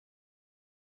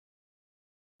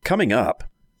Coming up,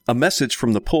 a message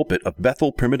from the pulpit of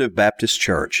Bethel Primitive Baptist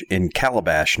Church in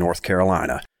Calabash, North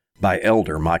Carolina, by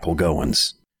Elder Michael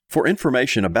Gowens. For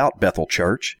information about Bethel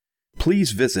Church,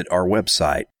 please visit our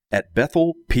website at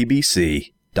bethelpbc.us.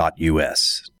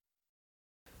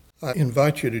 I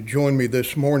invite you to join me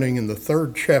this morning in the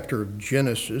 3rd chapter of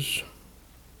Genesis.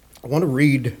 I want to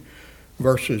read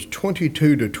verses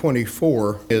 22 to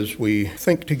 24 as we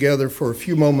think together for a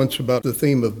few moments about the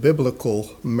theme of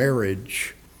biblical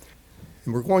marriage.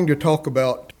 And we're going to talk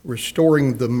about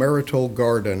restoring the marital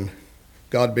garden,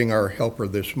 God being our helper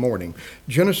this morning.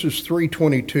 Genesis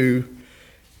 3:22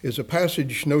 is a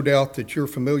passage no doubt that you're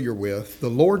familiar with. The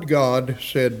Lord God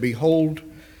said, "Behold,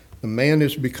 the man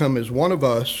is become as one of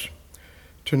us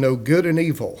to know good and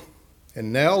evil.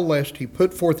 And now lest he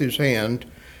put forth his hand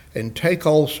and take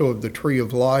also of the tree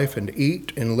of life and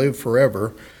eat and live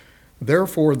forever.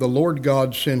 Therefore the Lord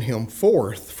God sent him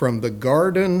forth from the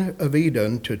Garden of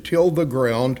Eden to till the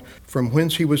ground from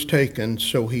whence he was taken.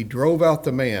 So he drove out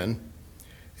the man,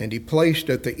 and he placed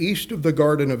at the east of the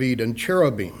Garden of Eden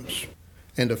cherubims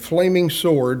and a flaming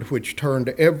sword which turned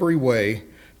every way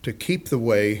to keep the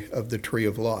way of the tree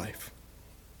of life."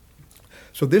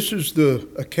 So this is the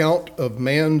account of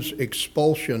man's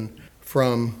expulsion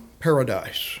from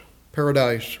paradise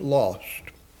lost.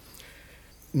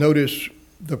 Notice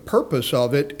the purpose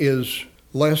of it is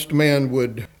lest man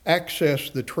would access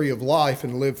the tree of life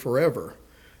and live forever.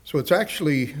 So it's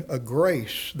actually a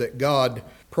grace that God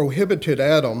prohibited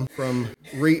Adam from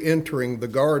re-entering the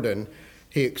garden.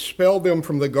 He expelled them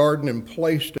from the garden and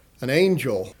placed an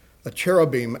angel, a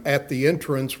cherubim, at the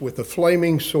entrance with a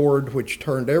flaming sword which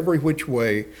turned every which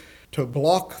way to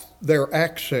block their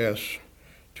access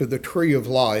to the tree of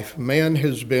life. Man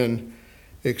has been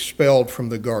expelled from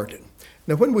the garden.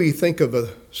 Now, when we think of a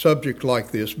subject like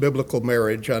this, biblical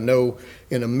marriage, I know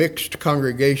in a mixed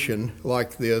congregation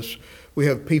like this, we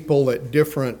have people at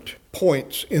different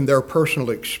points in their personal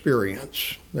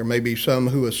experience. There may be some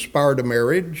who aspire to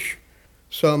marriage,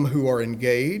 some who are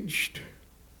engaged,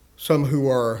 some who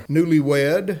are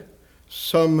newlywed,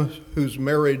 some whose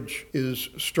marriage is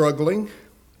struggling,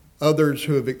 others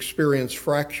who have experienced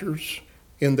fractures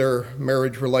in their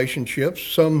marriage relationships,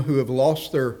 some who have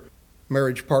lost their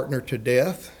marriage partner to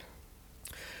death.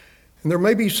 And there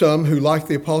may be some who, like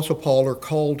the Apostle Paul, are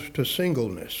called to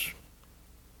singleness.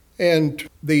 And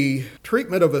the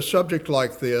treatment of a subject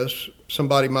like this,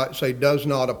 somebody might say, does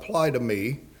not apply to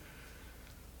me,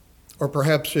 or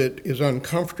perhaps it is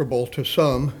uncomfortable to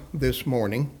some this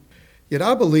morning. Yet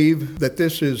I believe that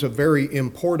this is a very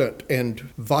important and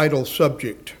vital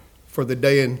subject for the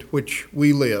day in which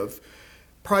we live,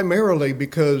 primarily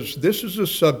because this is a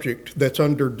subject that's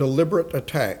under deliberate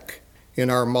attack in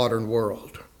our modern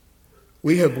world.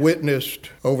 We have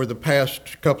witnessed over the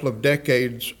past couple of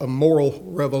decades a moral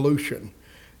revolution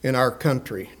in our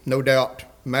country, no doubt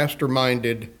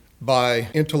masterminded by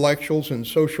intellectuals and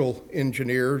social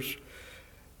engineers,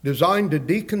 designed to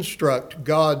deconstruct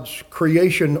God's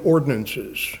creation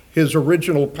ordinances, his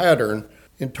original pattern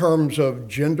in terms of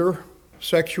gender,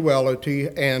 sexuality,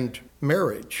 and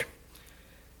marriage.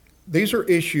 These are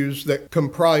issues that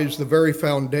comprise the very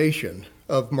foundation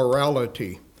of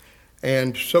morality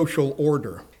and social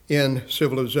order in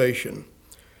civilization.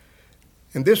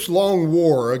 And this long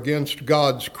war against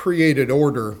God's created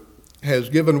order has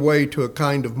given way to a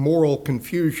kind of moral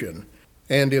confusion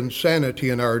and insanity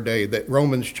in our day that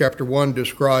Romans chapter 1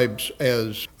 describes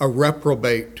as a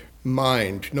reprobate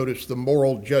mind. Notice the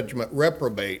moral judgment,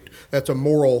 reprobate, that's a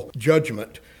moral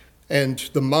judgment. And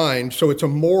the mind, so it's a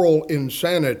moral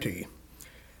insanity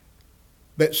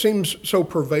that seems so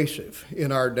pervasive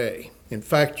in our day. In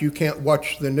fact, you can't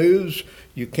watch the news,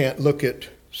 you can't look at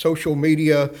social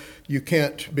media, you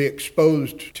can't be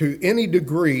exposed to any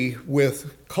degree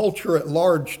with culture at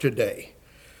large today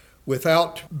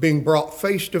without being brought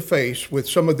face to face with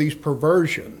some of these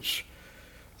perversions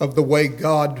of the way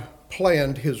God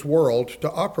planned his world to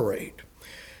operate.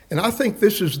 And I think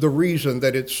this is the reason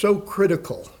that it's so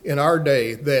critical in our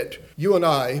day that you and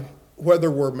I,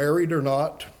 whether we're married or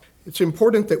not, it's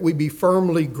important that we be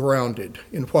firmly grounded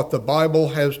in what the Bible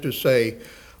has to say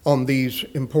on these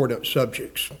important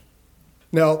subjects.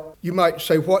 Now, you might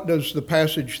say, what does the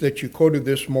passage that you quoted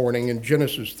this morning in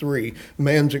Genesis 3,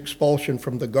 man's expulsion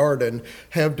from the garden,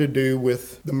 have to do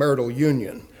with the marital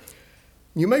union?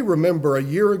 You may remember a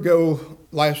year ago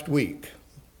last week,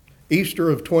 Easter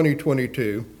of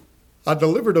 2022, I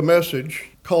delivered a message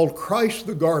called Christ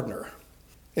the Gardener,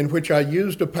 in which I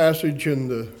used a passage in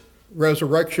the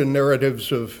resurrection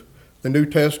narratives of the New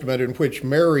Testament in which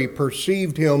Mary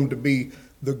perceived him to be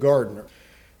the gardener.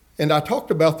 And I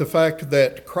talked about the fact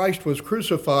that Christ was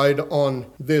crucified on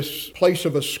this place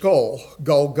of a skull,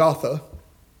 Golgotha,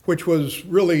 which was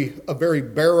really a very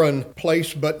barren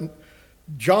place, but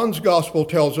John's gospel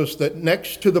tells us that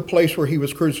next to the place where he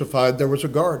was crucified, there was a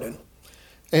garden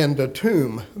and a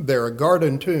tomb there, a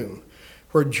garden tomb,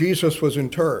 where Jesus was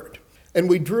interred. And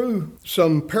we drew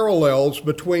some parallels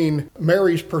between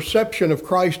Mary's perception of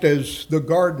Christ as the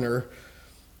gardener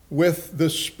with the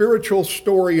spiritual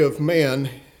story of man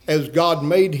as God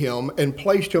made him and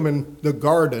placed him in the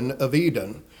Garden of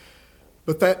Eden.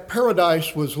 But that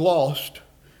paradise was lost,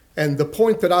 and the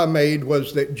point that I made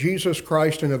was that Jesus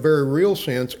Christ, in a very real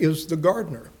sense, is the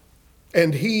gardener.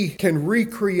 And he can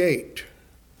recreate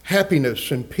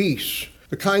happiness and peace,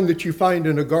 the kind that you find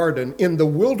in a garden, in the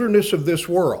wilderness of this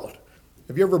world.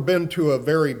 Have you ever been to a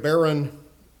very barren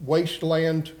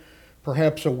wasteland,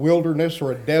 perhaps a wilderness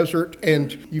or a desert,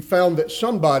 and you found that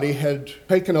somebody had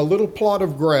taken a little plot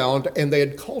of ground and they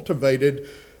had cultivated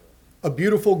a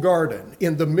beautiful garden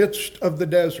in the midst of the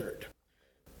desert?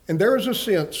 And there is a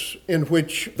sense in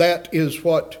which that is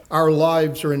what our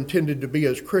lives are intended to be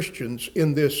as Christians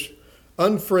in this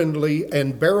unfriendly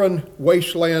and barren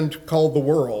wasteland called the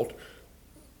world.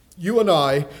 You and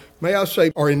I, may I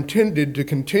say, are intended to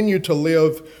continue to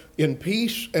live in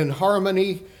peace and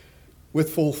harmony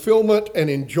with fulfillment and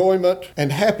enjoyment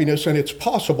and happiness, and it's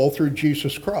possible through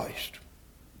Jesus Christ.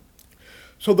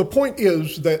 So the point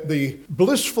is that the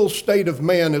blissful state of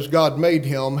man as God made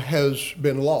him has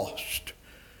been lost,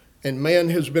 and man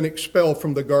has been expelled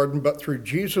from the garden, but through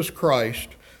Jesus Christ,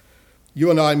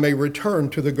 you and I may return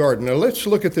to the garden. Now let's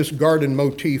look at this garden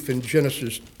motif in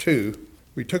Genesis 2.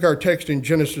 We took our text in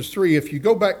Genesis 3. If you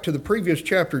go back to the previous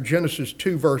chapter, Genesis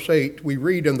 2, verse 8, we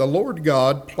read, "And the Lord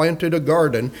God planted a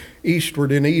garden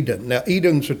eastward in Eden." Now,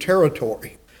 Eden's a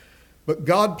territory, but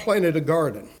God planted a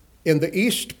garden in the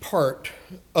east part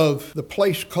of the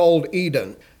place called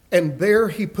Eden, and there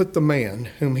he put the man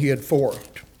whom he had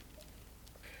formed.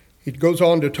 It goes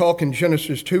on to talk in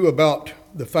Genesis 2 about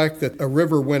the fact that a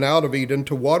river went out of Eden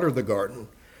to water the garden.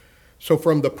 So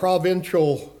from the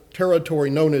provincial territory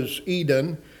known as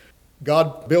Eden,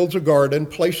 God builds a garden,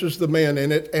 places the man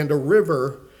in it, and a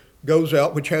river goes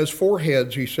out, which has 4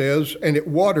 heads, he says, and it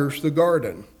waters the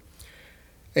garden.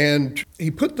 And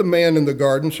he put the man in the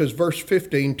garden, says verse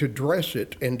 15, to dress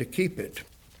it and to keep it.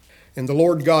 And the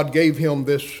Lord God gave him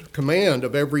this command: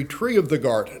 of every tree of the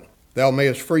garden thou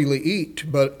mayest freely eat,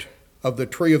 but of the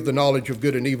tree of the knowledge of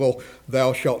good and evil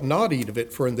thou shalt not eat of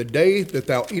it, for in the day that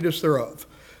thou eatest thereof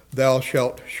thou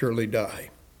shalt surely die.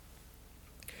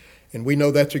 And we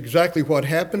know that's exactly what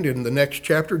happened in the next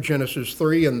chapter, Genesis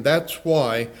 3, and that's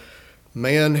why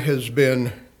man has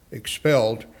been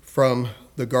expelled from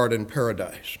the garden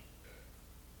paradise.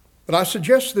 But I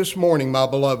suggest this morning, my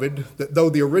beloved, that though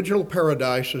the original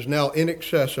paradise is now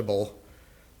inaccessible,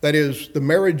 that is, the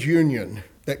marriage union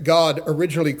that God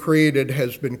originally created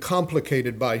has been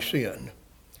complicated by sin.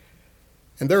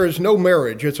 And there is no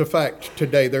marriage, it's a fact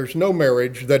today, there's no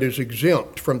marriage that is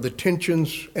exempt from the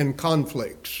tensions and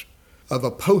conflicts of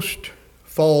a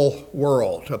post-fall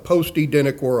world, a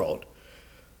post-Edenic world.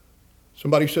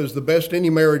 Somebody says the best any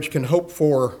marriage can hope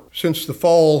for since the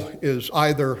fall is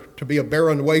either to be a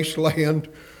barren wasteland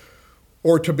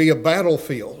or to be a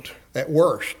battlefield at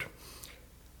worst.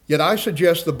 Yet I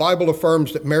suggest the Bible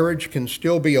affirms that marriage can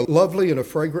still be a lovely and a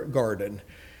fragrant garden.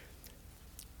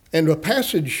 And a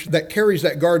passage that carries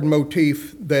that garden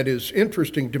motif that is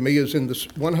interesting to me is in the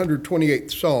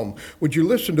 128th Psalm. Would you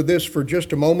listen to this for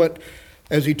just a moment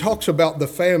as he talks about the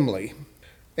family?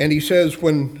 And he says,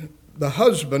 when the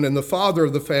husband and the father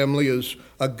of the family is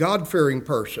a God-fearing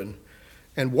person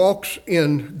and walks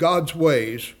in God's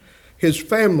ways, his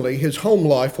family, his home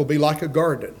life will be like a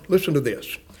garden. Listen to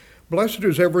this. "Blessed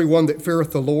is every one that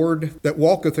feareth the Lord, that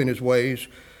walketh in his ways.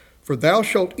 For thou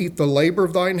shalt eat the labor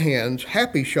of thine hands,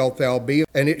 happy shalt thou be,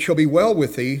 and it shall be well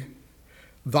with thee.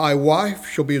 Thy wife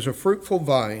shall be as a fruitful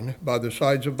vine by the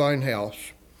sides of thine house,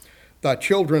 thy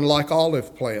children like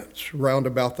olive plants round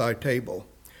about thy table.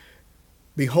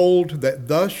 Behold, that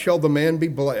thus shall the man be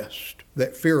blessed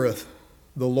that feareth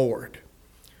the Lord."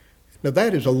 Now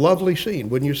that is a lovely scene,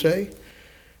 wouldn't you say?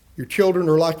 Your children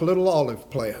are like little olive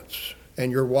plants,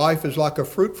 and your wife is like a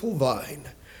fruitful vine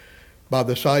by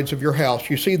the sides of your house.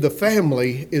 You see, the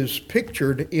family is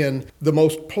pictured in the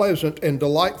most pleasant and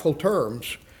delightful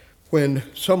terms when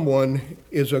someone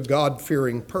is a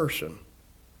God-fearing person.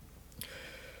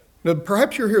 Now,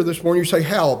 perhaps you're here this morning, you say,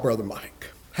 how, Brother Mike?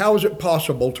 How is it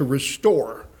possible to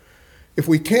restore? If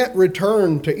we can't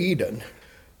return to Eden,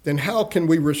 then how can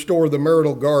we restore the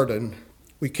marital garden?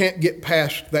 We can't get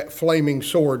past that flaming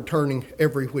sword turning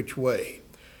every which way.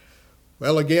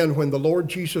 Well, again, when the Lord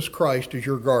Jesus Christ is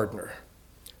your gardener,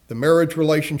 the marriage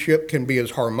relationship can be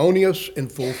as harmonious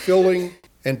and fulfilling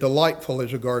and delightful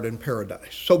as a garden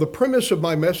paradise. So the premise of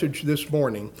my message this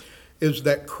morning is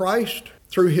that Christ,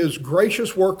 through his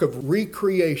gracious work of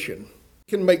recreation,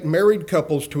 can make married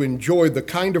couples to enjoy the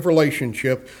kind of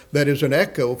relationship that is an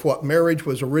echo of what marriage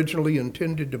was originally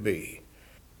intended to be.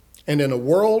 And in a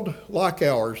world like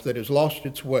ours that has lost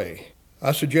its way,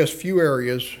 I suggest few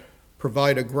areas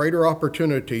provide a greater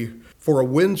opportunity for a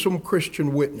winsome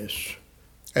Christian witness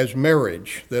as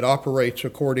marriage that operates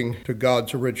according to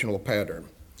God's original pattern.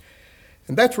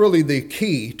 And that's really the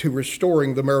key to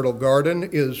restoring the marital garden,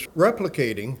 is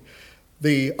replicating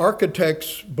the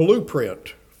architect's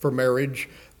blueprint for marriage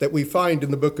that we find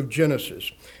in the book of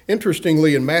Genesis.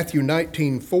 Interestingly, in Matthew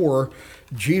 19:4,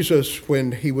 Jesus,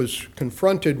 when he was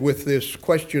confronted with this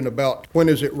question about when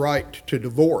is it right to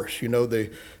divorce,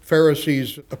 the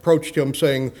Pharisees approached him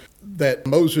saying that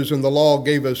Moses in the law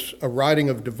gave us a writing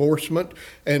of divorcement,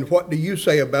 and what do you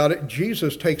say about it?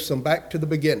 Jesus takes them back to the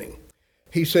beginning.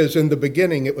 He says, in the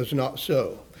beginning it was not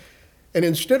so. And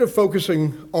instead of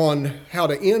focusing on how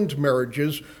to end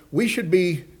marriages, we should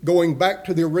be going back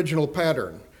to the original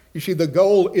pattern. You see, the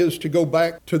goal is to go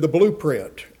back to the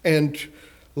blueprint. And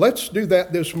let's do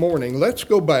that this morning. Let's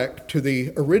go back to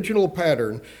the original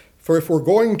pattern, for if we're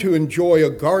going to enjoy a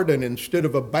garden instead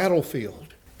of a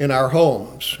battlefield in our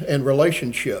homes and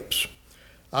relationships,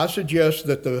 I suggest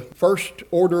that the first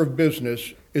order of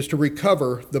business is to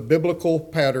recover the biblical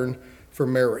pattern for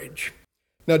marriage.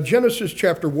 Now, Genesis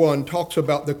chapter 1 talks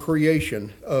about the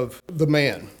creation of the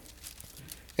man.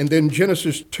 And then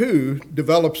Genesis 2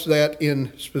 develops that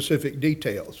in specific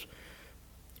details.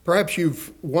 Perhaps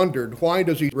you've wondered, why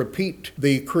does he repeat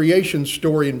the creation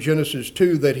story in Genesis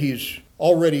 2 that he's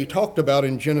already talked about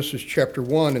in Genesis chapter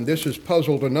 1? And this has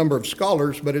puzzled a number of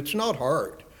scholars, but it's not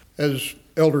hard. As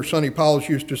Elder Sonny Pauls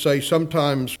used to say,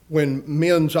 sometimes when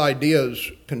men's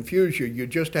ideas confuse you, you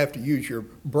just have to use your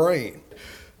brain.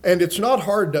 And it's not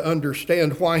hard to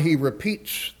understand why he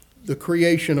repeats the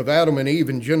creation of Adam and Eve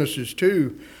in Genesis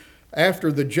 2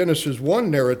 after the Genesis 1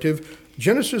 narrative.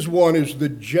 Genesis 1 is the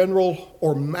general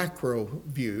or macro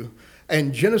view,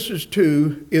 and Genesis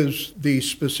 2 is the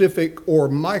specific or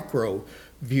micro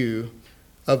view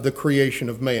of the creation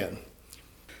of man.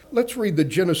 Let's read the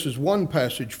Genesis 1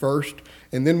 passage first,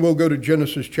 and then we'll go to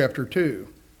Genesis chapter 2.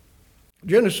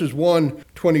 Genesis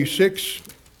 1:26,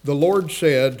 the Lord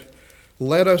said,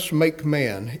 "Let us make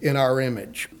man in our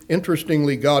image."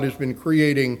 Interestingly, God has been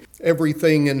creating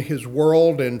everything in his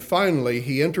world, and finally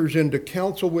he enters into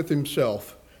counsel with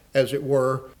himself, as it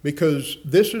were, because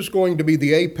this is going to be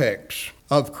the apex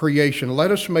of creation.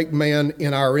 Let us make man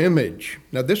in our image.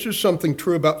 Now, this is something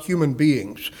true about human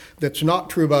beings that's not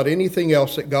true about anything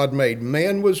else that God made.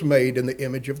 Man was made in the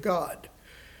image of God.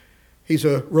 He's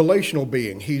a relational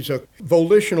being. He's a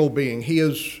volitional being. He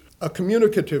is a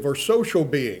communicative or social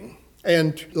being.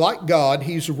 And like God,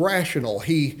 he's rational.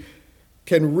 He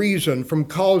can reason from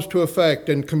cause to effect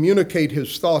and communicate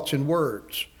his thoughts in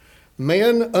words.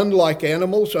 Man, unlike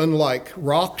animals, unlike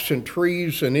rocks and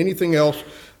trees and anything else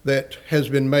that has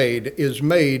been made, is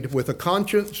made with a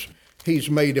conscience.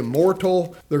 He's made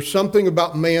immortal. There's something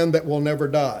about man that will never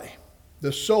die.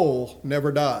 The soul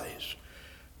never dies.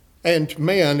 And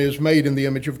man is made in the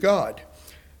image of God.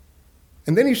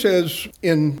 And then he says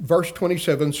in verse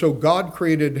 27, so God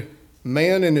created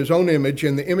man in his own image.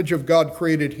 In the image of God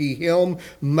created he him,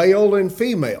 male and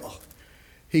female.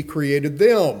 He created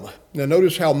them. Now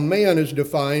notice how man is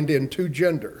defined in two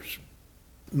genders.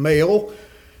 Male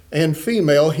and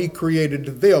female, he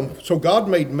created them. So God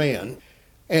made man,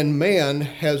 and man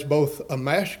has both a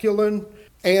masculine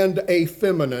and a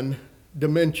feminine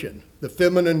dimension. The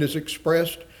feminine is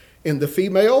expressed in the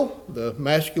female, the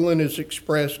masculine is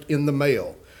expressed in the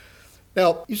male.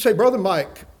 Now, you say, Brother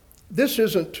Mike, this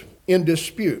isn't in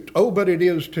dispute. Oh, but it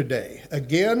is today.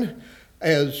 Again,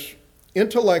 as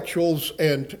intellectuals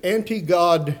and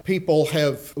anti-God people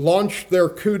have launched their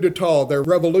coup d'etat, their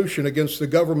revolution against the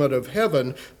government of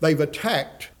heaven, they've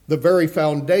attacked the very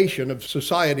foundation of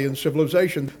society and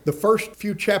civilization. The first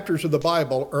few chapters of the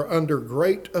Bible are under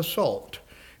great assault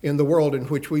in the world in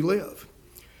which we live.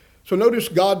 So notice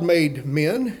God made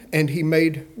men and he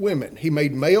made women. He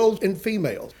made males and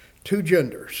females, two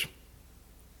genders.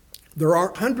 There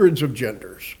are hundreds of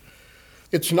genders.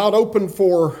 It's not open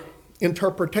for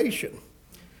interpretation.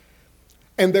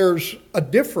 And there's a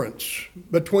difference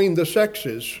between the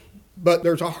sexes, but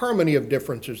there's a harmony of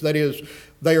differences. That is,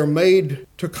 they are made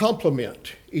to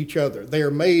complement each other. They are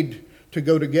made to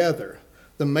go together.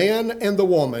 The man and the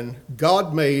woman,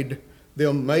 God made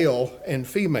them male and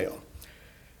female.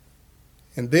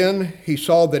 And then he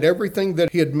saw that everything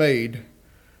that he had made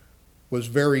was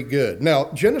very good.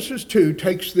 Now, Genesis 2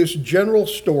 takes this general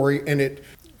story and it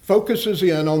focuses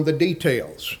in on the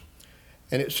details.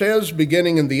 And it says,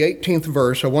 beginning in the 18th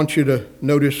verse, I want you to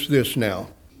notice this now.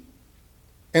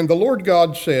 And the Lord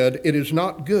God said, "It is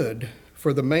not good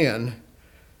for the man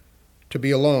to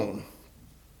be alone.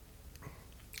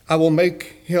 I will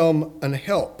make him an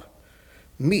help,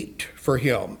 meet for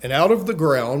him. And out of the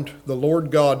ground the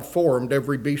Lord God formed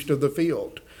every beast of the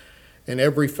field and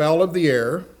every fowl of the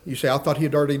air." You say, I thought he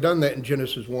had already done that in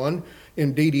Genesis 1.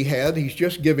 Indeed he had. He's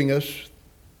just giving us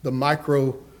the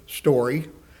micro story,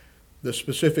 the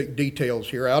specific details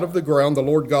here. Out of the ground the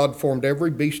Lord God formed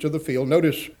every beast of the field.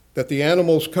 Notice that the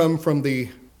animals come from the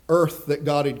earth that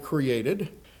God had created,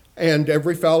 and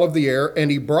every fowl of the air,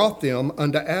 and he brought them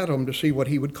unto Adam to see what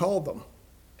he would call them.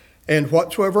 And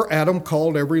whatsoever Adam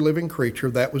called every living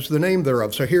creature, that was the name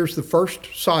thereof. So here's the first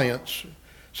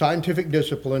scientific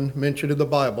discipline mentioned in the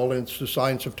Bible, and it's the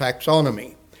science of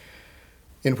taxonomy,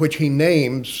 in which he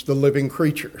names the living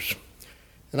creatures.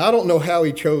 And I don't know how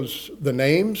he chose the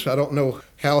names. I don't know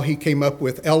how he came up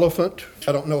with elephant.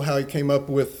 I don't know how he came up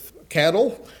with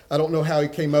cattle. I don't know how he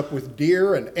came up with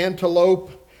deer and antelope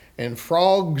and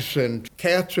frogs and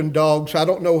cats and dogs. I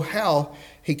don't know how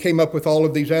he came up with all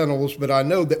of these animals, but I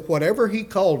know that whatever he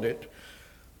called it,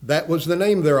 that was the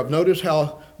name thereof. Notice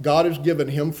how God has given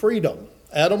him freedom.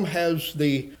 Adam has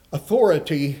the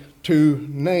authority to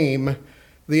name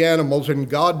the animals, and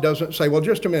God doesn't say, well,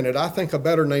 just a minute, I think a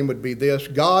better name would be this.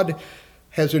 God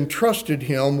has entrusted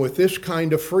him with this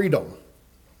kind of freedom.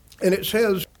 And it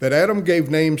says that Adam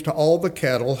gave names to all the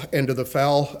cattle and to the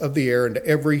fowl of the air and to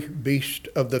every beast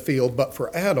of the field. But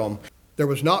for Adam, there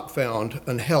was not found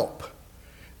an help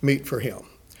meet for him.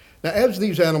 Now, as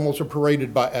these animals are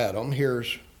paraded by Adam,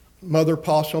 here's Mother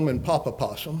Possum and Papa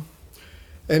Possum.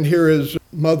 And here is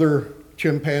Mother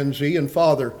Chimpanzee and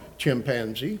Father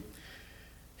Chimpanzee.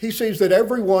 He sees that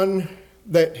everyone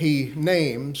that he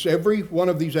names, every one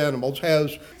of these animals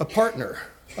has a partner,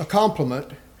 a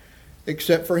complement,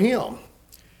 except for him.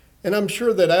 And I'm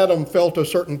sure that Adam felt a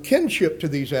certain kinship to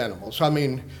these animals. I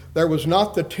mean, there was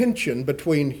not the tension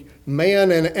between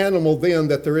man and animal then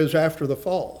that there is after the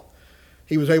fall.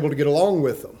 He was able to get along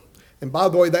with them. And by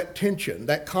the way, that tension,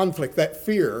 that conflict, that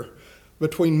fear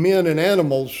between men and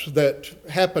animals that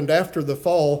happened after the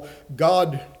fall,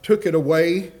 God took it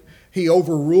away. He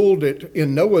overruled it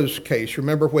in Noah's case.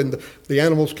 Remember when the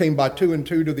animals came by 2 and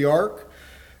 2 to the ark?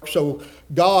 So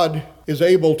God is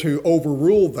able to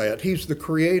overrule that. He's the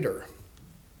creator.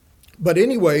 But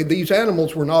anyway, these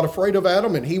animals were not afraid of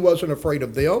Adam, and he wasn't afraid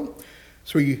of them.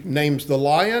 So he names the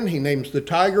lion, he names the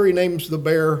tiger, he names the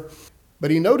bear. But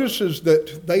he notices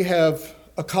that they have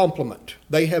a complement.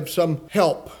 They have some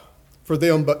help for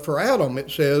them. But for Adam, it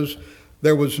says,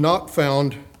 there was not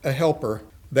found a helper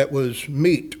that was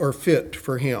meet or fit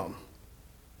for him.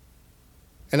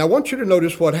 And I want you to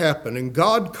notice what happened. And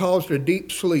God caused a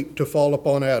deep sleep to fall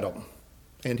upon Adam,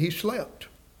 and he slept.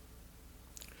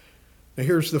 Now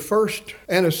here's the first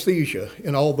anesthesia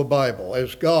in all the Bible,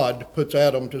 as God puts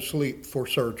Adam to sleep for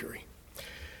surgery.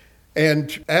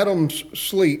 And Adam's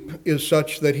sleep is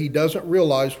such that he doesn't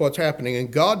realize what's happening.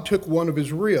 And God took one of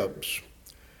his ribs,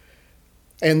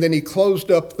 and then he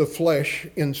closed up the flesh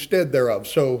instead thereof.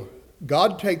 So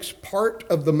God takes part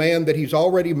of the man that he's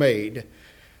already made,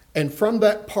 and from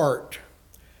that part,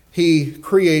 he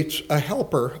creates a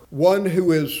helper, one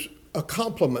who is a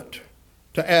complement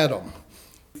to Adam.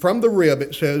 From the rib,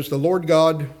 it says, the Lord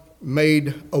God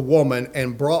made a woman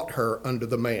and brought her unto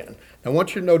the man. Now, I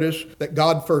want you to notice that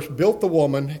God first built the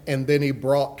woman, and then he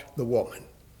brought the woman.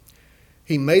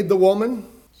 He made the woman,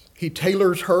 he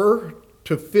tailors her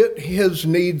to fit his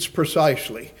needs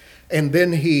precisely, and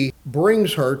then he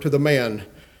brings her to the man.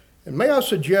 And may I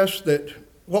suggest that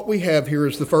what we have here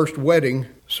is the first wedding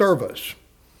service,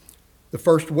 the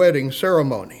first wedding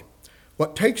ceremony.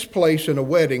 What takes place in a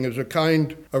wedding is a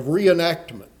kind of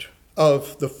reenactment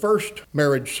of the first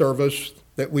marriage service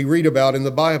that we read about in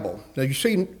the Bible. Now you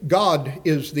see, God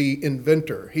is the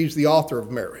inventor. He's the author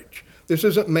of marriage. This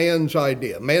isn't man's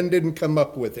idea. Man didn't come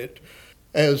up with it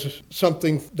as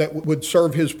something that would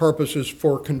serve his purposes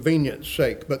for convenience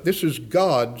sake, but this is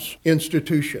God's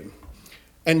institution.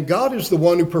 And God is the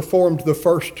one who performed the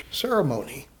first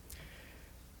ceremony.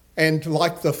 And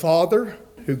like the father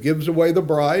who gives away the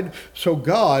bride, so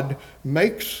God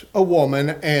makes a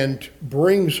woman and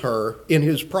brings her in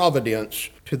his providence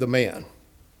to the man.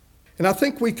 And I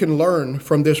think we can learn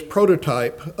from this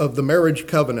prototype of the marriage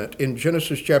covenant in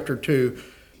Genesis chapter 2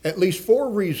 at least 4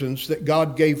 reasons that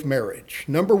God gave marriage.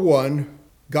 Number 1,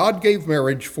 God gave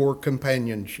marriage for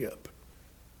companionship.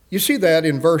 You see that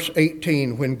in verse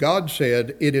 18 when God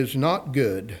said, "It is not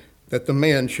good that the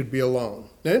man should be alone."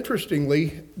 Now,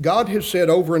 interestingly, God has said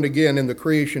over and again in the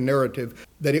creation narrative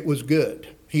that it was good.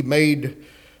 He made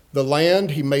the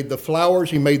land, he made the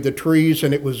flowers, he made the trees,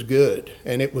 and it was good.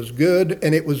 And it was good,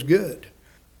 and it was good.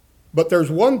 But there's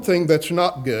one thing that's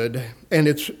not good, and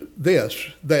it's this,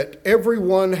 that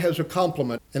everyone has a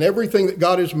complement, and everything that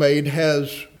God has made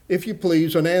has, if you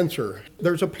please, an answer.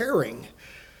 There's a pairing,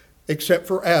 except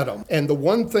for Adam. And the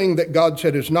one thing that God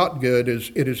said is not good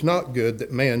is it is not good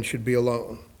that man should be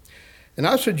alone. And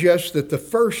I suggest that the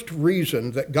first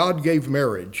reason that God gave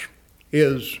marriage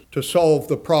is to solve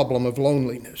the problem of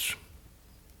loneliness.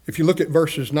 If you look at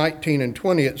verses 19 and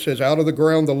 20, it says, "Out of the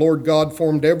ground the Lord God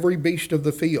formed every beast of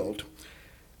the field,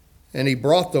 and he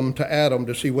brought them to Adam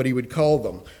to see what he would call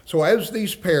them." So as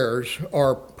these pairs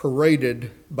are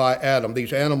paraded by Adam,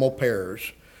 these animal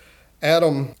pairs,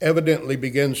 Adam evidently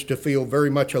begins to feel very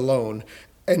much alone,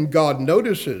 and God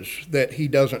notices that he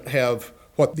doesn't have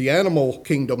what the animal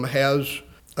kingdom has,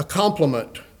 a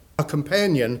complement, a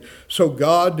companion. So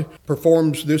God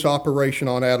performs this operation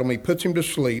on Adam. He puts him to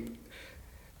sleep.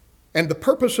 And the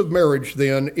purpose of marriage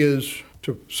then is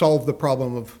to solve the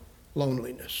problem of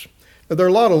loneliness. Now, there are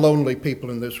a lot of lonely people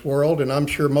in this world, and I'm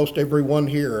sure most everyone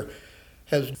here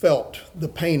has felt the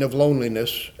pain of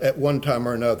loneliness at one time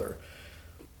or another.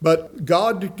 But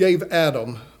God gave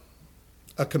Adam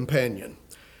a companion.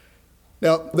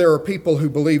 Now, there are people who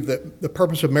believe that the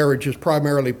purpose of marriage is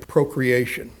primarily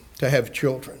procreation, to have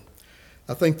children.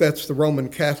 I think that's the Roman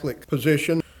Catholic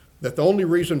position, that the only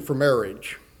reason for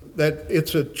marriage, that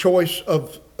it's a choice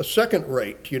of a second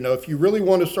rate. You know, if you really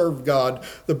want to serve God,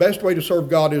 the best way to serve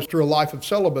God is through a life of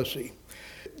celibacy.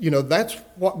 You know, that's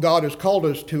what God has called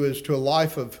us to, is to a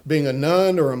life of being a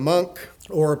nun or a monk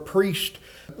or a priest,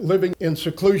 living in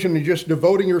seclusion and just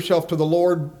devoting yourself to the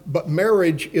Lord. But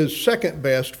marriage is second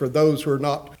best for those who are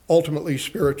not ultimately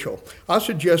spiritual. I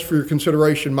suggest for your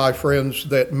consideration, my friends,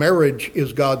 that marriage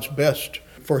is God's best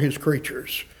for his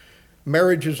creatures.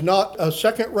 Marriage is not a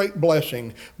second-rate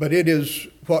blessing, but it is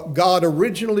what God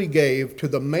originally gave to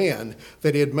the man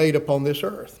that he had made upon this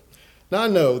earth. Now, I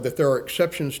know that there are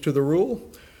exceptions to the rule,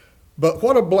 but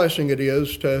what a blessing it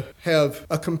is to have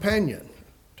a companion,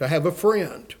 to have a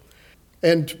friend.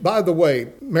 And by the way,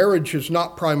 marriage is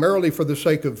not primarily for the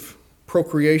sake of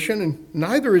procreation, and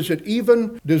neither is it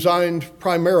even designed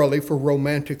primarily for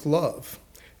romantic love.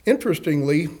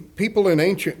 Interestingly, people in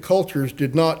ancient cultures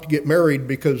did not get married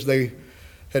because they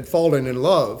had fallen in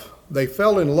love. They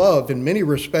fell in love in many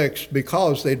respects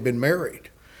because they'd been married.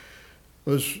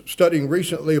 I was studying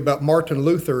recently about Martin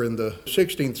Luther in the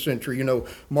 16th century. You know,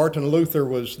 Martin Luther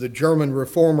was the German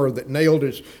reformer that nailed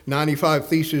his 95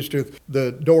 Theses to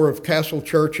the door of Castle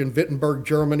Church in Wittenberg,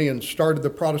 Germany, and started the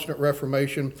Protestant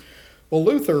Reformation. Well,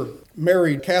 Luther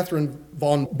married Catherine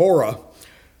von Bora,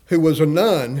 who was a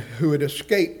nun who had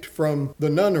escaped from the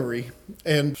nunnery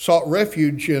and sought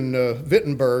refuge in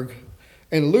Wittenberg,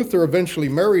 and Luther eventually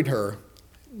married her.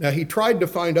 Now, he tried to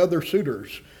find other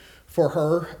suitors for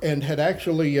her and had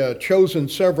actually chosen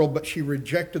several, but she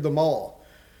rejected them all.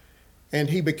 And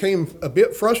he became a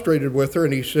bit frustrated with her,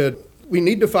 and he said, "We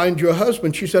need to find you a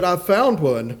husband." She said, "I've found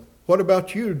one. What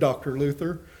about you, Dr.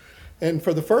 Luther?" And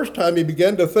for the first time, he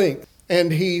began to think.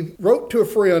 And he wrote to a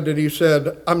friend and he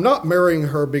said, "I'm not marrying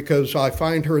her because I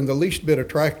find her in the least bit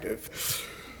attractive."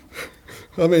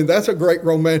 I mean, that's a great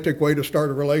romantic way to start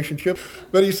a relationship.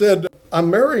 But he said, "I'm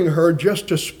marrying her just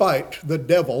to spite the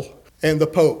devil and the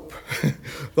Pope.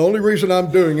 The only reason I'm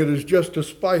doing it is just to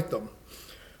spite them."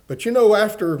 But you know,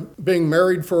 after being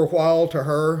married for a while to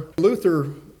her, Luther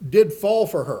did fall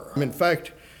for her. In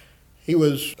fact, he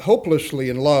was hopelessly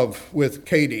in love with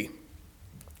Katie.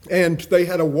 And they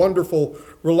had a wonderful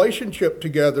relationship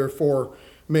together for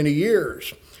many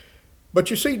years. But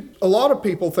you see, a lot of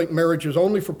people think marriage is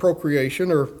only for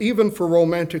procreation or even for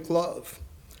romantic love.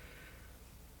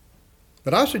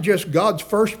 But I suggest God's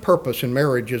first purpose in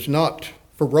marriage is not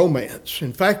for romance.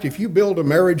 In fact, if you build a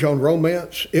marriage on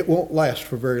romance, it won't last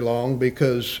for very long,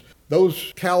 because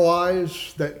those cow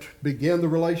eyes that begin the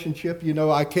relationship, you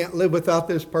know, I can't live without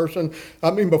this person.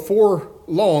 I mean, before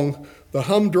long, the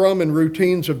humdrum and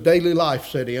routines of daily life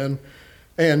set in,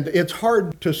 and it's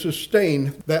hard to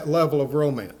sustain that level of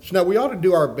romance. Now, we ought to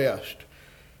do our best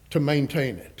to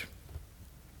maintain it.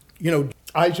 You know,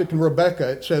 Isaac and Rebekah,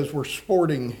 it says, were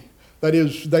sporting. That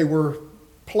is, they were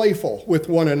playful with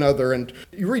one another. And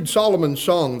you read Solomon's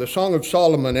song, the Song of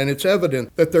Solomon, and it's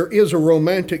evident that there is a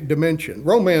romantic dimension.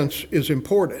 Romance is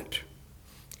important,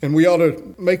 and we ought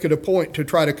to make it a point to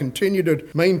try to continue to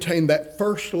maintain that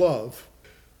first love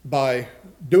by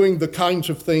doing the kinds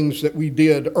of things that we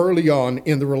did early on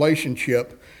in the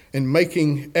relationship and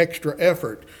making extra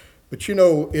effort. But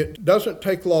it doesn't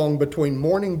take long between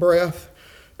morning breath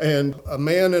and a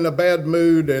man in a bad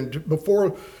mood, and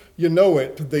before you know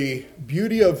it, the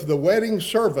beauty of the wedding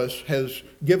service has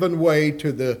given way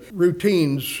to the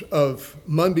routines of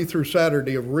Monday through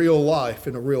Saturday of real life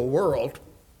in a real world.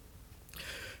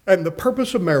 And the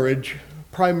purpose of marriage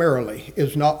primarily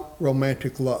is not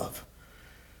romantic love.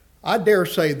 I dare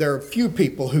say there are few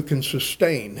people who can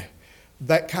sustain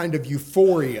that kind of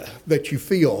euphoria that you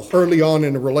feel early on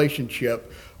in a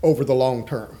relationship over the long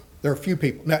term. There are few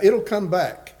people. Now, it'll come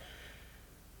back.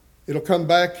 It'll come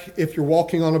back if you're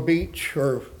walking on a beach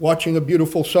or watching a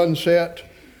beautiful sunset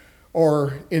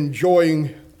or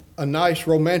enjoying a nice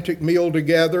romantic meal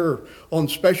together on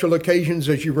special occasions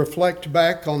as you reflect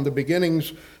back on the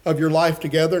beginnings of your life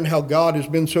together and how God has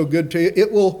been so good to you.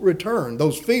 It will return.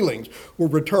 Those feelings will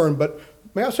return. But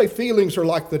may I say, feelings are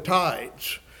like the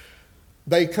tides.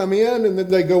 They come in and then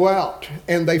they go out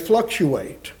and they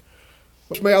fluctuate.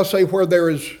 May I say, where there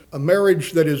is a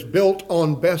marriage that is built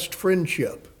on best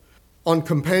friendship, on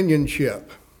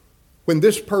companionship, when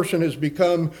this person has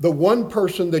become the one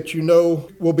person that you know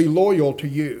will be loyal to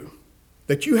you,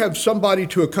 that you have somebody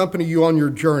to accompany you on your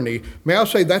journey, may I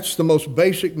say that's the most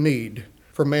basic need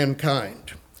for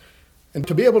mankind. And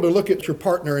to be able to look at your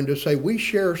partner and to say, we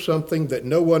share something that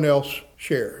no one else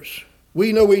shares.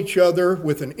 We know each other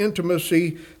with an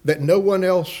intimacy that no one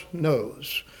else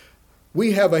knows.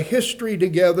 We have a history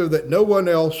together that no one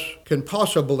else can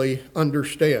possibly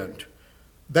understand.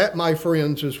 That, my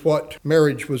friends, is what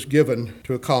marriage was given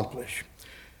to accomplish.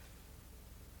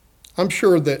 I'm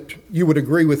sure that you would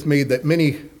agree with me that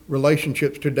many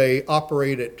relationships today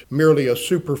operate at merely a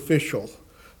superficial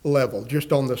level,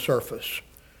 just on the surface.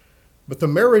 But the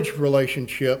marriage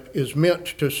relationship is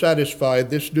meant to satisfy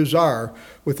this desire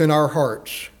within our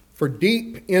hearts for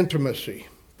deep intimacy,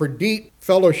 for deep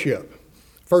fellowship.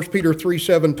 1 Peter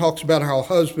 3:7 talks about how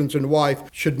husbands and wife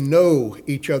should know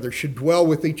each other, should dwell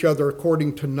with each other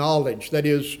according to knowledge. That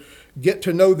is, get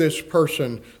to know this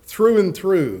person through and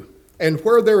through. And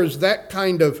where there is that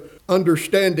kind of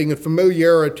understanding and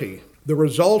familiarity, the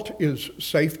result is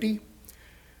safety,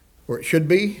 or it should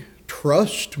be,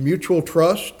 trust, mutual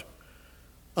trust,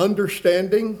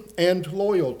 understanding, and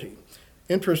loyalty.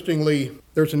 Interestingly,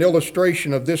 there's an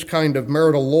illustration of this kind of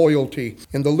marital loyalty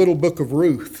in the little book of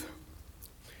Ruth.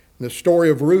 The story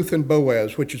of Ruth and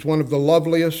Boaz, which is one of the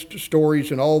loveliest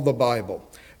stories in all the Bible.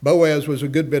 Boaz was a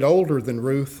good bit older than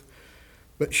Ruth,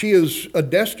 but she is a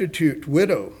destitute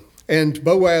widow. And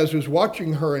Boaz is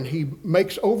watching her, and he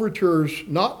makes overtures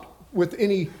not with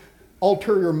any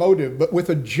ulterior motive, but with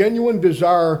a genuine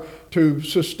desire to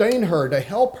sustain her, to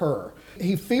help her.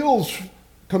 He feels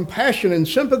compassion and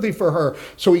sympathy for her,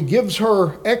 so he gives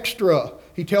her extra.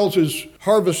 He tells his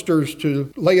harvesters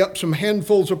to lay up some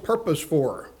handfuls of purpose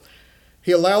for her.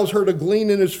 He allows her to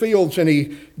glean in his fields, and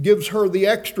he gives her the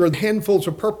extra handfuls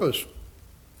of purpose.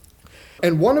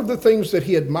 And one of the things that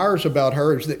he admires about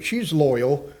her is that she's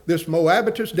loyal. This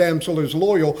Moabitess damsel is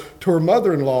loyal to her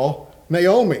mother-in-law,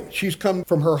 Naomi. She's come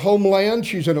from her homeland.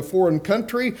 She's in a foreign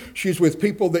country. She's with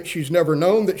people that she's never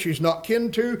known, that she's not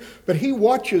kin to. But he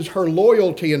watches her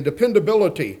loyalty and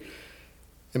dependability.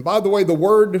 And by the way, the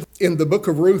word in the book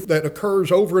of Ruth that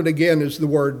occurs over and again is the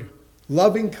word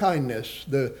loving kindness.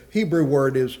 The Hebrew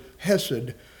word is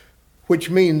hesed, which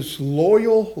means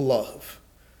loyal love.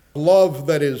 Love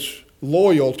that is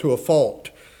loyal to a fault.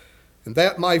 And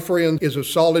that, my friend, is a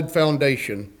solid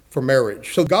foundation for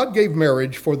marriage. So God gave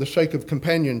marriage for the sake of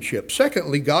companionship.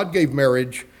 Secondly, God gave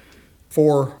marriage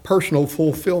for personal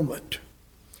fulfillment.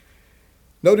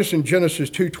 Notice in Genesis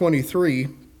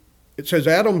 2:23, it says,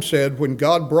 Adam said, when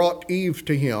God brought Eve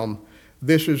to him,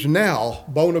 this is now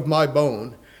bone of my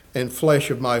bone and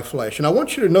flesh of my flesh. And I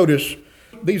want you to notice,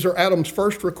 these are Adam's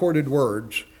first recorded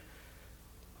words.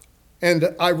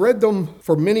 And I read them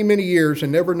for many, many years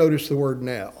and never noticed the word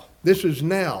now. This is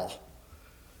now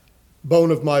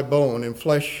bone of my bone and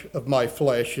flesh of my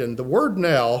flesh. And the word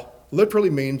now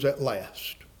literally means at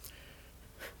last.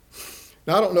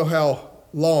 Now, I don't know how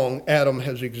long Adam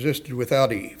has existed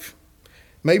without Eve.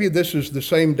 Maybe this is the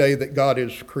same day that God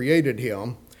has created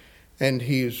him, and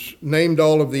he's named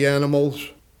all of the animals.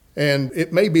 And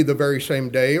it may be the very same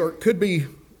day, or it could be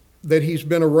that he's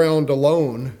been around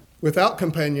alone without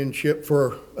companionship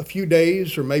for a few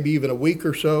days or maybe even a week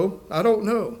or so. I don't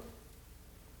know.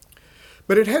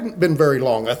 But it hadn't been very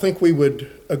long. I think we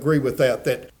would agree with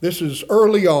that this is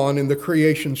early on in the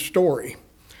creation story.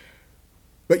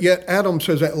 But yet Adam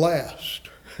says, at last,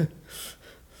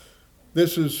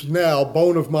 this is now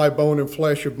bone of my bone and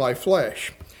flesh of my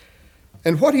flesh.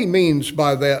 And what he means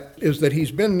by that is that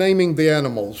he's been naming the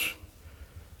animals,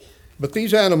 but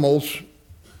these animals,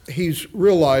 he's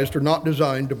realized, are not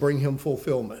designed to bring him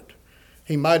fulfillment.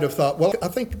 He might have thought, well, I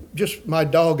think just my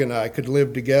dog and I could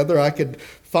live together. I could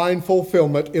find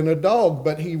fulfillment in a dog.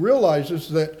 But he realizes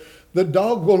that the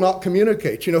dog will not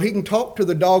communicate. You know, he can talk to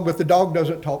the dog, but the dog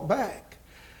doesn't talk back.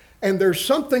 And there's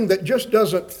something that just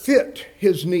doesn't fit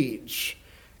his needs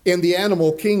in the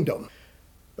animal kingdom.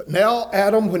 But now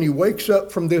Adam, when he wakes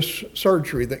up from this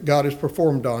surgery that God has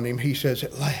performed on him, he says,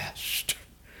 at last,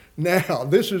 now,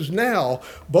 this is now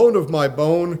bone of my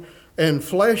bone and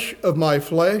flesh of my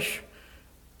flesh.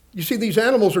 You see, these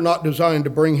animals are not designed to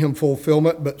bring him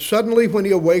fulfillment, but suddenly when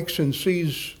he awakes and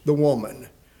sees the woman,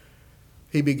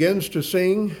 he begins to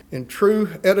sing in true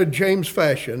Etta James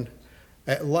fashion,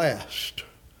 at last,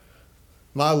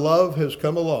 my love has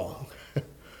come along.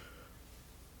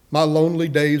 My lonely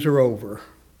days are over,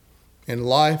 and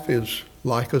life is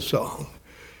like a song.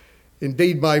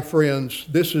 Indeed, my friends,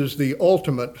 this is the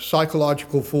ultimate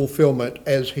psychological fulfillment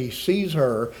as he sees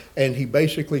her and he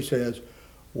basically says,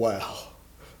 wow,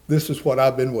 this is what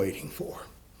I've been waiting for.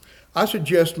 I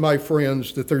suggest, my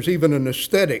friends, that there's even an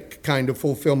aesthetic kind of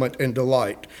fulfillment and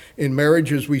delight in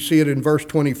marriage as we see it in verse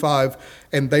 25,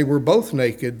 and they were both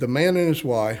naked, the man and his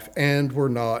wife, and were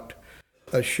not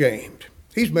ashamed.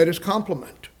 He's met his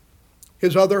complement,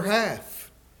 his other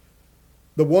half,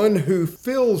 the one who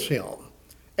fills him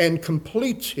and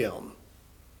completes him.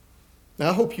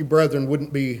 Now, I hope you brethren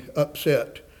wouldn't be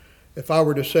upset if I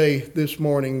were to say this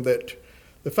morning that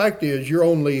the fact is you're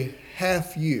only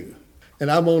half you,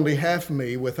 and I'm only half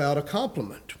me without a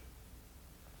complement.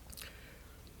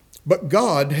 But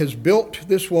God has built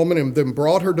this woman and then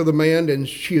brought her to the man, and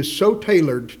she is so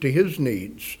tailored to his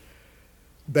needs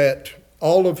that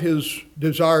all of his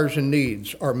desires and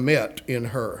needs are met in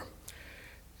her.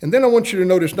 And then I want you to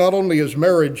notice not only is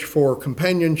marriage for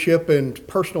companionship and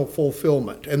personal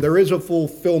fulfillment, and there is a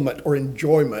fulfillment or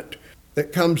enjoyment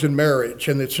that comes in marriage,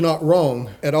 and it's not wrong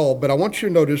at all, but I want you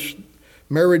to notice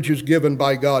marriage is given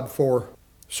by God for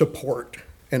support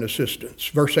and assistance.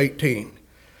 Verse 18,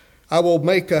 I will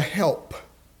make a helper,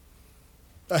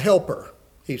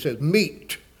 he says,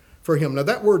 meet for him. Now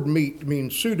that word meet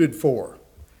means suited for,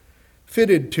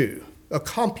 fitted to, a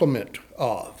complement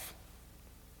of.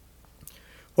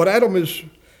 What Adam is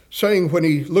saying when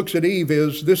he looks at Eve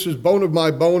is, this is bone of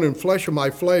my bone and flesh of my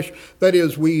flesh. That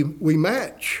is, we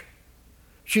match.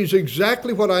 She's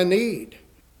exactly what I need.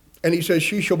 And he says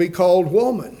she shall be called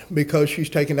woman because she's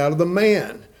taken out of the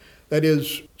man. That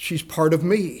is, she's part of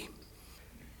me.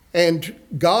 And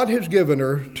God has given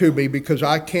her to me because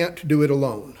I can't do it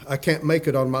alone. I can't make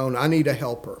it on my own. I need a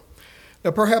helper. Now,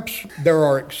 perhaps there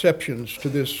are exceptions to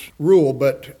this rule,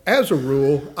 but as a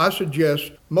rule, I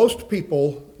suggest most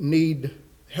people need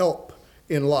help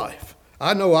in life.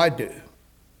 I know I do.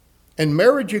 And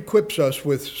marriage equips us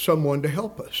with someone to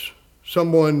help us,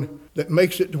 someone that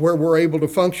makes it to where we're able to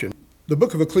function. The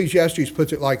book of Ecclesiastes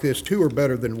puts it like this, 2 are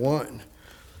better than 1.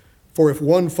 For if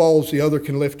one falls, the other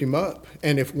can lift him up,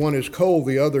 and if one is cold,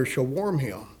 the other shall warm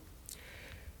him.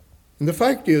 And the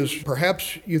fact is,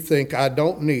 perhaps you think I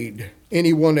don't need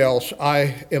anyone else.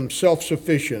 I am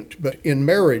self-sufficient. But in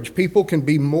marriage, people can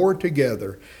be more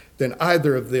together than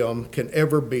either of them can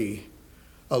ever be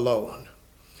alone.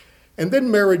 And then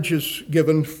marriage is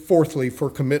given, fourthly, for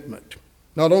commitment.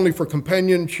 Not only for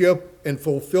companionship and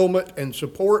fulfillment and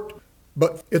support,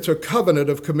 but it's a covenant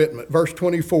of commitment. Verse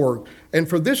 24, and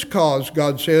for this cause,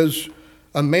 God says,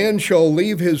 a man shall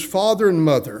leave his father and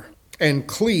mother and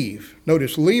cleave.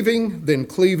 Notice leaving, then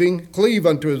cleaving, cleave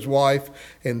unto his wife,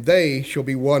 and they shall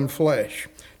be one flesh.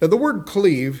 Now the word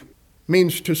cleave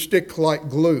means to stick like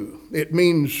glue. It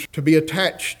means to be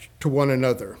attached to one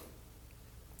another.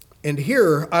 And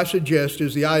here, I suggest,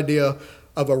 is the idea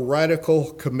of a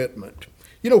radical commitment.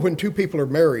 You know, when two people are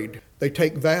married, they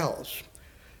take vows.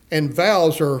 And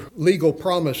vows are legal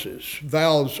promises.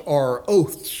 Vows are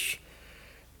oaths.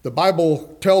 The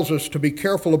Bible tells us to be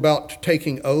careful about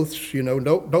taking oaths. You know,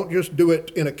 don't just do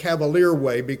it in a cavalier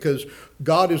way because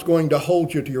God is going to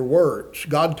hold you to your words.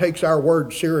 God takes our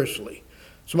words seriously.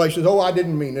 Somebody says, oh, I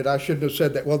didn't mean it. I shouldn't have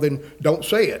said that. Well, then don't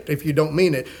say it if you don't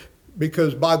mean it.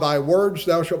 Because by thy words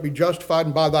thou shalt be justified,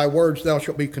 and by thy words thou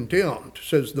shalt be condemned,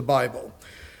 says the Bible.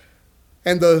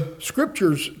 And the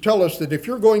scriptures tell us that if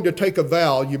you're going to take a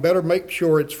vow, you better make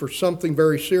sure it's for something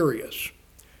very serious.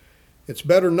 It's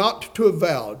better not to have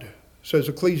vowed, says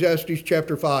Ecclesiastes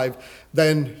chapter 5,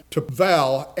 than to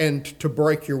vow and to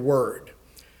break your word.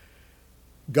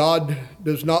 God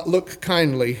does not look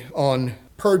kindly on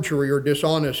perjury or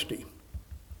dishonesty.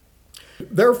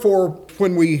 Therefore,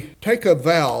 when we take a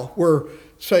vow, we're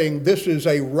saying this is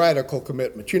a radical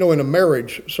commitment. You know, in a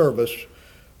marriage service,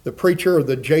 the preacher or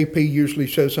the JP usually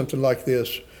says something like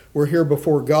this: we're here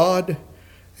before God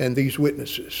and these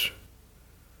witnesses.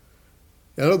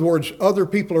 In other words, other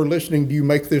people are listening to you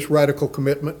make this radical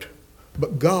commitment,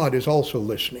 but God is also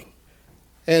listening.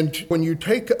 And when you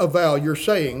take a vow, you're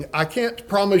saying, I can't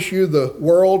promise you the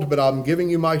world, but I'm giving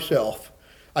you myself.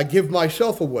 I give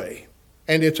myself away.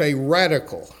 And it's a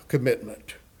radical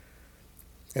commitment.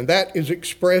 And that is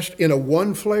expressed in a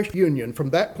one-flesh union. From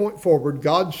that point forward,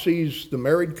 God sees the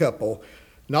married couple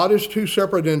not as two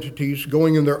separate entities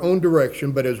going in their own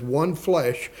direction, but as one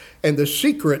flesh. And the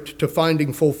secret to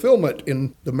finding fulfillment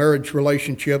in the marriage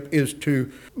relationship is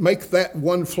to make that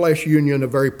one flesh union a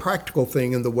very practical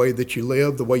thing in the way that you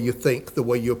live, the way you think, the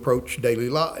way you approach daily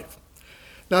life.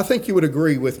 Now, I think you would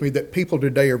agree with me that people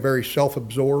today are very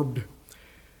self-absorbed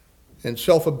and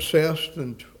self-obsessed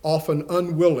and often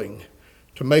unwilling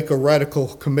to make a radical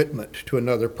commitment to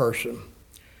another person.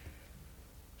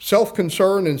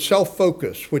 Self-concern and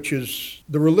self-focus, which is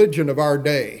the religion of our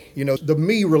day, the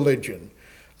me religion.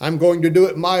 I'm going to do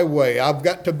it my way. I've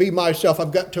got to be myself.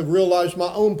 I've got to realize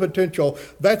my own potential.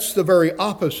 That's the very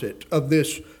opposite of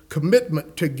this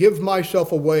commitment to give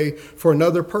myself away for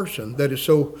another person that is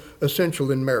so essential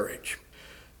in marriage.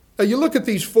 Now, you look at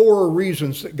these 4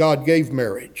 reasons that God gave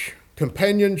marriage: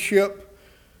 companionship,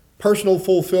 personal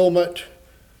fulfillment,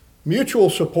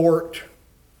 mutual support,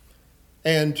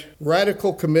 and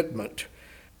radical commitment.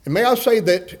 And may I say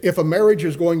that if a marriage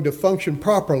is going to function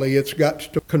properly, it's got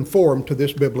to conform to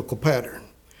this biblical pattern.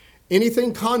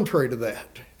 Anything contrary to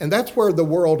that, and that's where the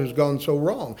world has gone so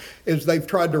wrong, is they've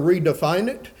tried to redefine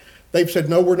it. They've said,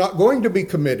 no, we're not going to be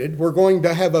committed. We're going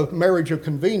to have a marriage of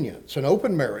convenience, an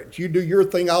open marriage. You do your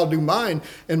thing, I'll do mine.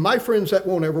 And my friends, that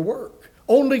won't ever work.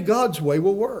 Only God's way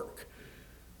will work.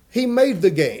 He made the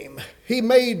game. He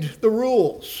made the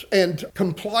rules, and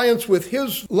compliance with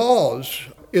His laws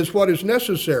is what is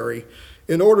necessary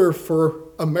in order for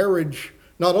a marriage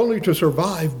not only to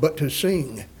survive, but to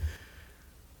sing,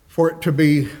 for it to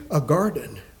be a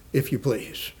garden, if you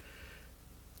please.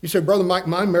 You say, Brother Mike,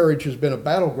 my marriage has been a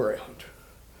battleground.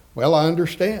 Well, I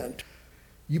understand.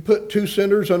 You put 2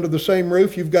 sinners under the same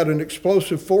roof, you've got an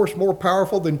explosive force more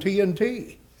powerful than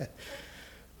TNT.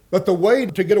 But the way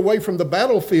to get away from the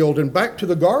battlefield and back to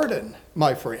the garden,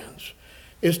 my friends,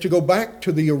 is to go back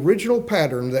to the original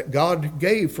pattern that God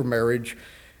gave for marriage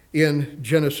in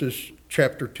Genesis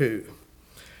chapter 2.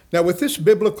 Now, with this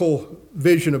biblical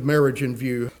vision of marriage in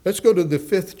view, let's go to the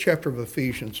 5th chapter of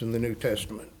Ephesians in the New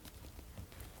Testament.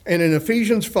 And in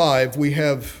Ephesians 5, we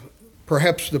have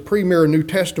perhaps the premier New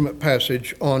Testament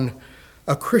passage on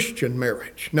a Christian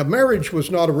marriage. Now, marriage was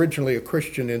not originally a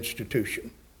Christian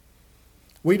institution.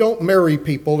 We don't marry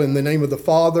people in the name of the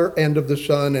Father and of the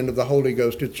Son and of the Holy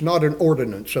Ghost. It's not an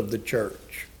ordinance of the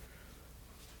church.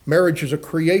 Marriage is a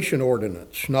creation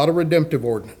ordinance, not a redemptive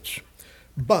ordinance.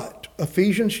 But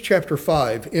Ephesians chapter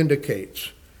 5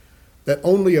 indicates that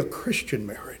only a Christian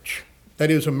marriage, that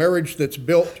is, a marriage that's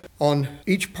built on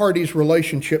each party's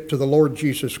relationship to the Lord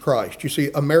Jesus Christ. You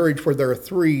see, a marriage where there are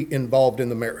 3 involved in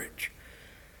the marriage: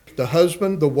 the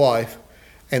husband, the wife,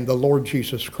 and the Lord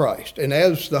Jesus Christ. And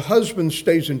as the husband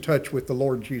stays in touch with the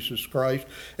Lord Jesus Christ,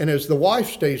 and as the wife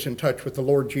stays in touch with the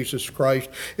Lord Jesus Christ,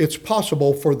 it's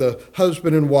possible for the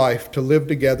husband and wife to live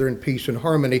together in peace and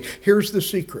harmony. Here's the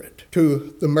secret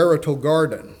to the marital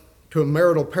garden, to a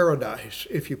marital paradise,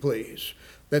 if you please,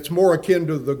 that's more akin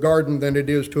to the garden than it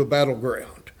is to a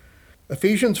battleground.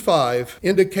 Ephesians 5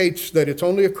 indicates that it's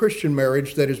only a Christian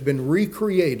marriage that has been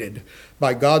recreated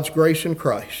by God's grace in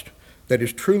Christ, that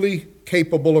is truly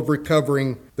capable of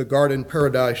recovering the garden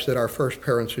paradise that our first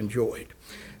parents enjoyed.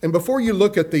 And before you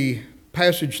look at the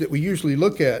passage that we usually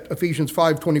look at, Ephesians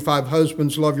 5:25,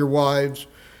 husbands, love your wives,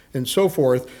 and so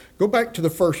forth, go back to the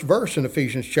first verse in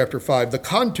Ephesians chapter 5, the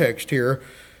context here,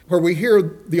 where we hear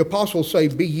the apostle say,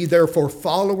 be ye therefore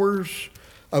followers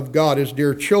of God as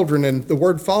dear children. And the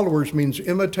word followers means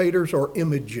imitators or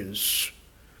images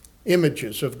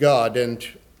of God. And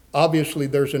obviously,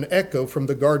 there's an echo from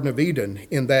the Garden of Eden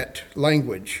in that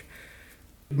language.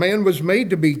 Man was made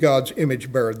to be God's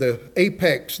image bearer, the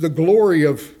apex, the glory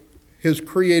of His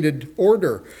created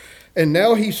order. And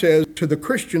now he says to the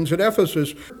Christians at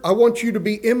Ephesus, I want you to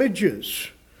be images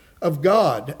of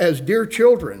God as dear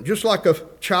children, just like a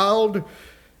child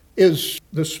is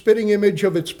the spitting image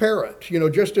of its parent.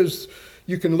 Just as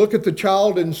you can look at the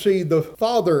child and see the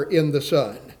father in the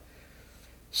son.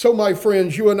 So, my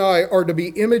friends, you and I are to be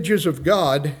images of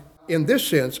God in this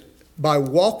sense by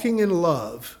walking in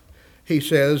love, he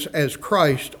says, as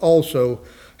Christ also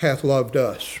hath loved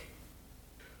us.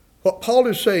 What Paul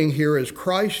is saying here is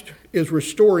Christ is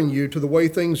restoring you to the way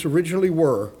things originally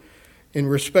were in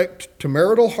respect to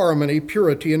marital harmony,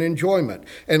 purity, and enjoyment.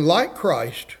 And like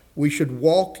Christ, we should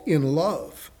walk in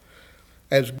love,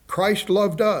 as Christ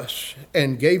loved us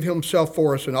and gave himself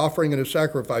for us, an offering and a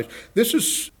sacrifice. This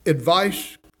is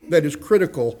advice that is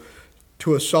critical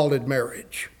to a solid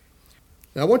marriage.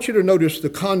 Now I want you to notice the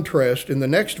contrast in the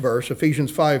next verse,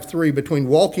 Ephesians 5:3, between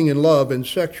walking in love and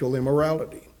sexual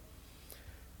immorality.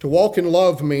 To walk in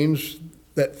love means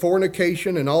that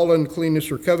fornication and all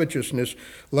uncleanness or covetousness,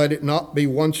 let it not be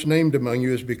once named among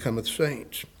you as becometh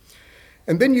saints.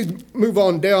 And then you move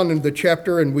on down in the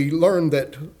chapter and we learn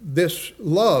that this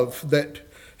love that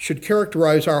should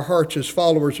characterize our hearts as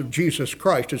followers of Jesus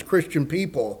Christ, as Christian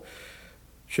people,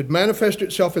 should manifest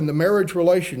itself in the marriage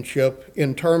relationship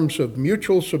in terms of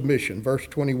mutual submission. Verse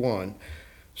 21,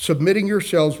 submitting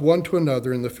yourselves one to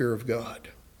another in the fear of God.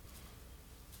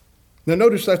 Now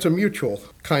notice that's a mutual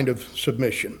kind of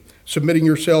submission, submitting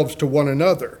yourselves to one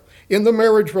another. In the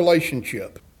marriage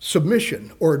relationship,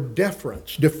 submission or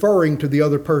deference, deferring to the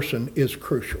other person, is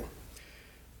crucial.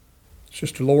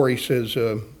 Sister Lori says,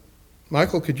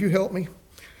 Michael, could you help me?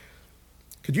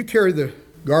 Could you carry the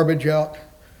garbage out?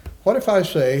 What if I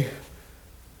say,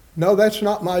 no, that's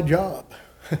not my job?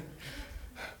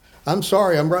 I'm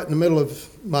sorry, I'm right in the middle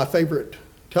of my favorite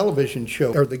television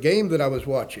show or the game that I was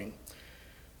watching.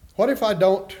 What if I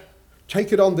don't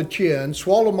take it on the chin,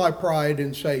 swallow my pride,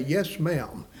 and say, yes,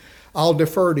 ma'am, I'll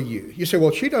defer to you? You say,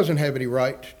 well, she doesn't have any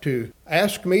right to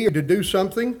ask me to do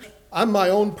something. I'm my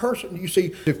own person. You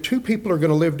see, if two people are going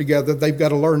to live together, they've got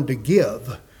to learn to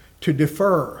give, to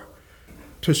defer,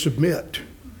 to submit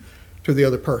to the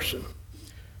other person,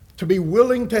 to be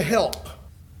willing to help.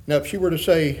 Now, if she were to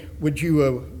say, would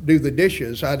you do the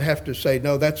dishes? I'd have to say,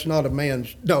 no, that's not a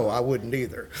man's. No, I wouldn't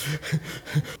either.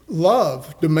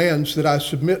 Love demands that I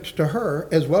submit to her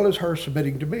as well as her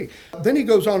submitting to me. Then he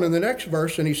goes on in the next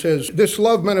verse and he says, this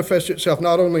love manifests itself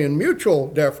not only in mutual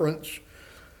deference,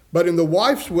 but in the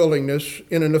wife's willingness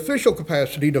in an official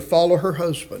capacity to follow her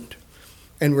husband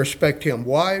and respect him.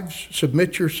 Wives,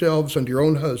 submit yourselves unto your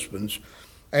own husbands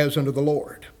as unto the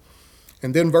Lord.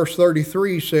 And then verse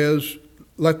 33 says,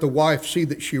 let the wife see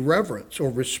that she reverence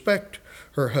or respect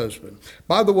her husband.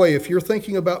 By the way, if you're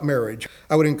thinking about marriage,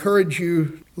 I would encourage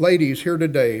you ladies here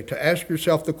today to ask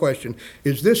yourself the question,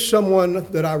 is this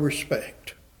someone that I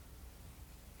respect?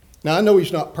 Now, I know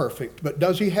he's not perfect, but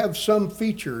does he have some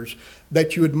features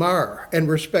that you admire and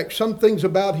respect, some things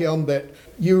about him that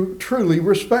you truly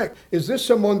respect? Is this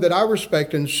someone that I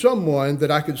respect and someone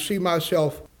that I could see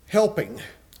myself helping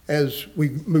as we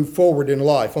move forward in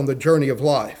life, on the journey of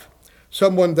life?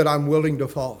 Someone that I'm willing to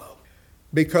follow.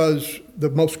 Because the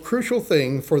most crucial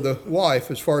thing for the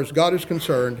wife, as far as God is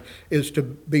concerned, is to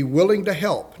be willing to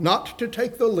help, not to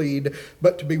take the lead,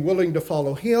 but to be willing to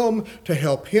follow him, to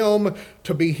help him,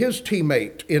 to be his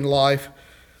teammate in life.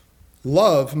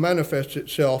 Love manifests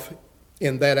itself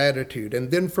in that attitude.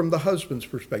 And then from the husband's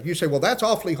perspective, you say, well, that's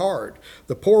awfully hard.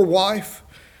 The poor wife,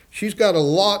 she's got a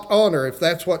lot on her if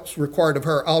that's what's required of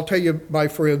her. I'll tell you, my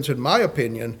friends, in my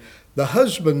opinion, the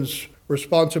husband's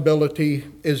responsibility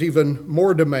is even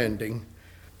more demanding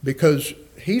because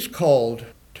he's called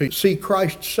to see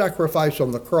Christ's sacrifice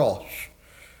on the cross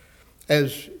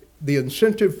as the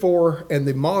incentive for and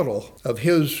the model of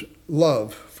his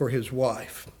love for his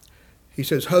wife. He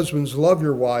says, husbands, love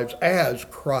your wives as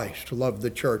Christ loved the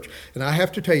church. And I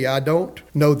have to tell you, I don't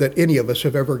know that any of us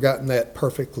have ever gotten that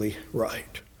perfectly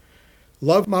right.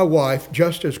 Love my wife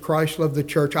just as Christ loved the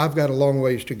church. I've got a long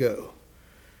ways to go.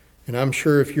 And I'm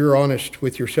sure if you're honest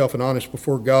with yourself and honest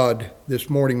before God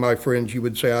this morning, my friends, you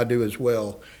would say, I do as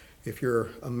well, if you're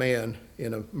a man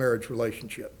in a marriage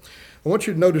relationship. I want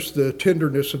you to notice the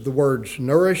tenderness of the words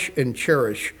nourish and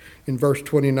cherish in verse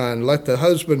 29. Let the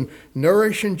husband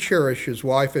nourish and cherish his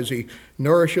wife as he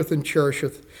nourisheth and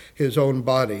cherisheth his own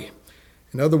body.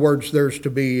 In other words, there's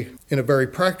to be, in a very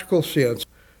practical sense,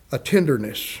 a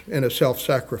tenderness and a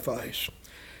self-sacrifice.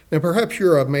 Now, perhaps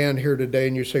you're a man here today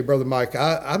and you say, Brother Mike,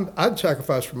 I'd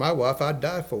sacrifice for my wife. I'd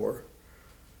die for her.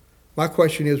 My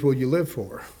question is, will you live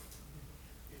for her?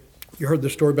 You heard the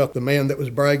story about the man that was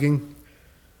bragging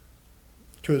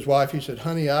to his wife. He said,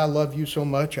 honey, I love you so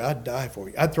much, I'd die for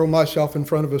you. I'd throw myself in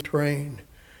front of a train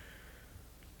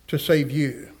to save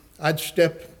you. I'd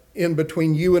step in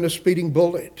between you and a speeding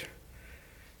bullet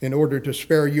in order to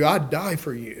spare you. I'd die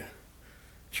for you.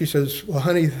 She says, well,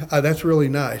 honey, that's really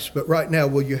nice, but right now,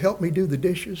 will you help me do the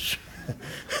dishes?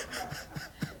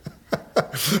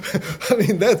 I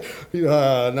mean,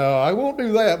 no, I won't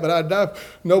do that, but I'd die.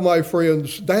 No, my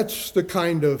friends, that's the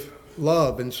kind of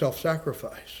love and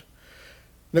self-sacrifice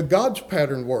Now, God's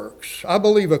pattern works. I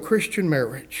believe a Christian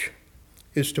marriage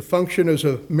is to function as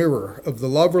a mirror of the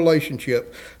love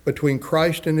relationship between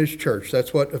Christ and his church.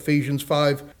 That's what Ephesians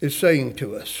 5 is saying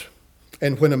to us.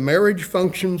 And when a marriage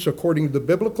functions according to the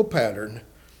biblical pattern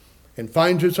and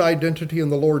finds its identity in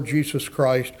the Lord Jesus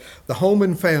Christ, the home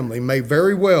and family may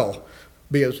very well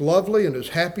be as lovely and as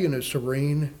happy and as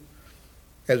serene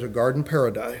as a garden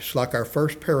paradise, like our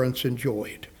first parents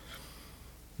enjoyed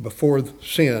before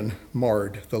sin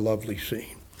marred the lovely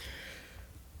scene.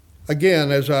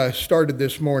 Again, as I started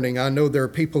this morning, I know there are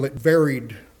people at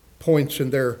varied points in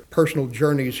their personal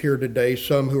journeys here today,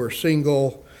 some who are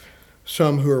single,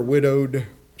 some who are widowed,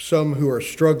 some who are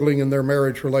struggling in their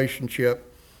marriage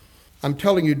relationship. I'm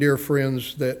telling you, dear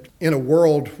friends, that in a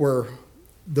world where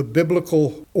the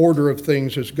biblical order of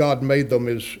things as God made them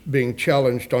is being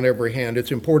challenged on every hand,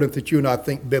 it's important that you and I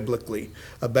think biblically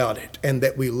about it and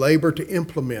that we labor to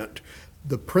implement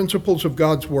the principles of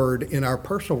God's word in our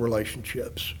personal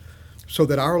relationships so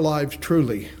that our lives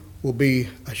truly will be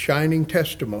a shining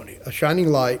testimony, a shining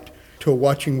light to a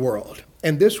watching world.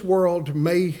 And this world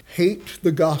may hate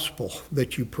the gospel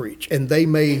that you preach, and they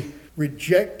may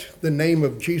reject the name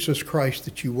of Jesus Christ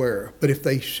that you wear. But if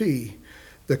they see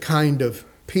the kind of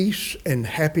peace and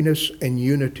happiness and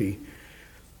unity,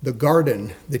 the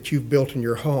garden that you've built in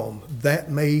your home, that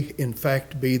may in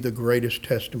fact be the greatest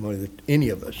testimony that any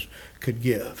of us could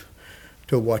give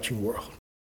to a watching world.